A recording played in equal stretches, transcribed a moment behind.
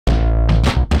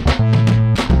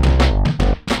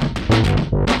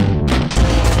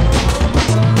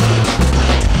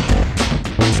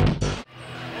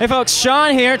Hey folks,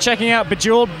 Sean here, checking out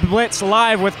Bejeweled Blitz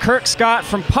live with Kirk Scott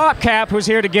from PopCap, who's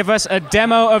here to give us a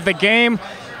demo of the game.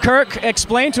 Kirk,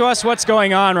 explain to us what's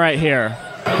going on right here.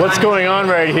 What's going on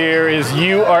right here is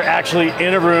you are actually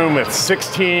in a room with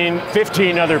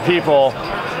 15 other people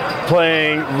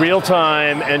playing real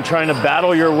time and trying to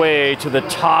battle your way to the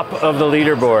top of the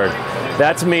leaderboard.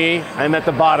 That's me. I'm at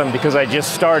the bottom because I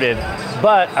just started,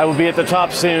 but I will be at the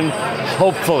top soon,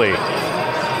 hopefully.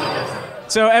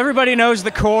 So everybody knows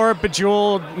the core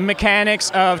Bejeweled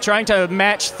mechanics of trying to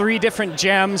match 3 different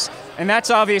gems, and that's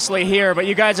obviously here, but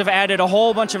you guys have added a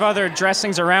whole bunch of other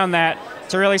dressings around that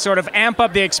to really sort of amp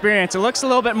up the experience. It looks a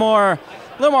little bit more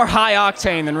high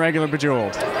octane than regular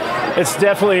Bejeweled. It's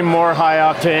definitely more high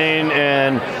octane,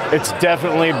 and it's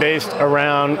definitely based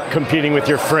around competing with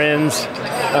your friends.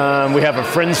 We have a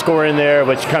friend score in there,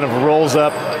 which kind of rolls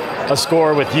up a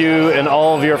score with you and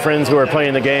all of your friends who are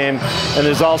playing the game. And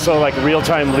there's also like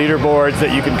real-time leaderboards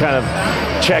that you can kind of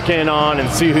check in on and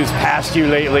see who's passed you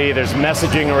lately. There's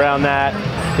messaging around that.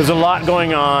 There's a lot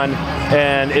going on,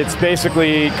 and it's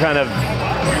basically kind of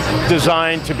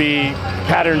designed to be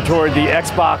patterned toward the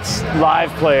Xbox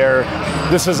Live player.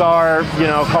 This is our,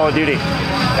 Call of Duty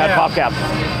at PopCap.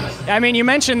 I mean, you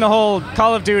mentioned the whole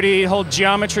Call of Duty, whole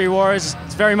geometry wars.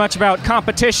 It's very much about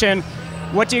competition.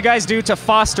 What do you guys do to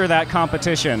foster that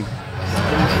competition?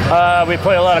 We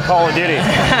play a lot of Call of Duty.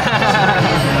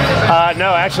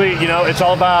 No, actually, it's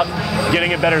all about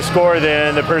getting a better score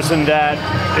than the person that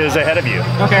is ahead of you.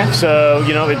 Okay. So,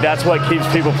 that's what keeps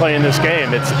people playing this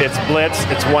game. It's Blitz,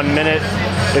 it's 1 minute,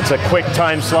 it's a quick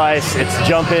time slice, it's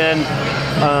jump in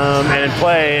and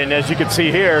play. And as you can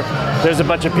see here, there's a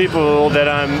bunch of people that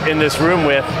I'm in this room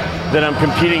with that I'm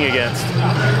competing against.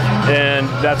 And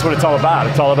that's what it's all about.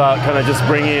 It's all about kind of just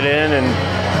bringing it in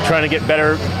and trying to get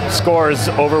better scores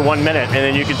over 1 minute, and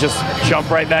then you can just jump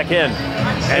right back in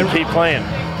and keep playing.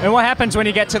 And what happens when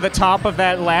you get to the top of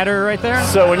that ladder right there?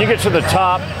 So when you get to the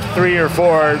top 3 or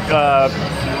 4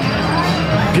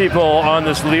 people on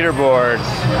this leaderboard,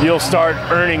 you'll start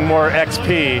earning more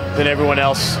XP than everyone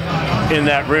else in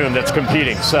that room that's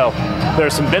competing. So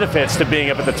there's some benefits to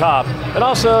being up at the top. And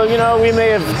also, we may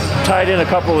have tied in a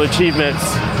couple of achievements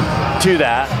to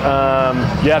that.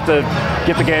 You have to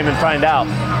get the game and find out.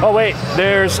 Oh wait,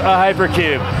 there's a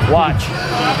hypercube. Watch.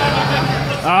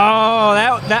 Oh,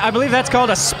 that I believe that's called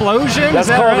a splosion. That's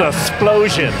called right? a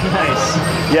splosion.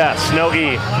 Nice. Yes, no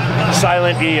E.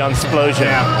 Silent E on splosion.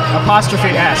 Yeah. Apostrophe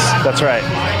S. That's right.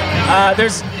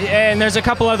 There's a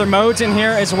couple other modes in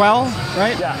here as well,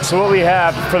 right? Yeah. So what we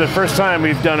have, for the first time,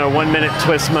 we've done a 1 minute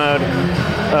twist mode.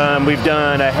 We've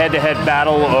done a head-to-head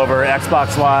battle over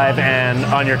Xbox Live and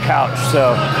on your couch.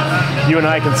 So you and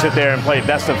I can sit there and play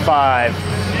best of 5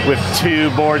 with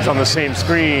 2 boards on the same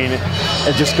screen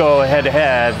and just go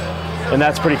head-to-head, and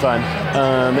that's pretty fun.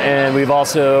 And we've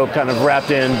also kind of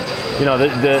wrapped in,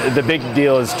 the big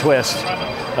deal is twist,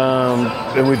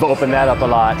 and we've opened that up a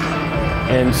lot.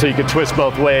 And so you can twist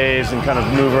both ways and kind of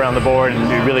move around the board,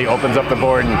 and it really opens up the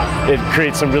board, and it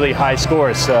creates some really high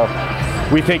scores. So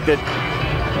we think that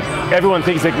everyone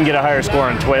thinks they can get a higher score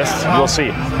on twist. We'll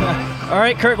see. All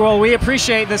right, Kirk, well, we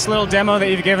appreciate this little demo that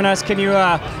you've given us. Can you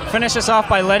finish us off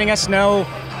by letting us know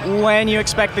when you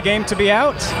expect the game to be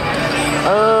out?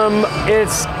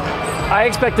 I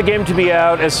expect the game to be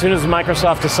out as soon as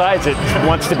Microsoft decides it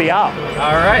wants to be out.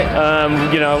 All right.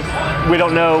 We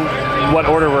don't know what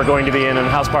order we're going to be in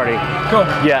House Party. Cool.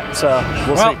 Yeah, so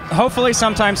we'll see. Hopefully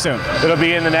sometime soon. It'll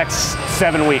be in the next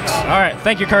 7 weeks. All right,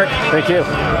 thank you, Kirk. Thank you.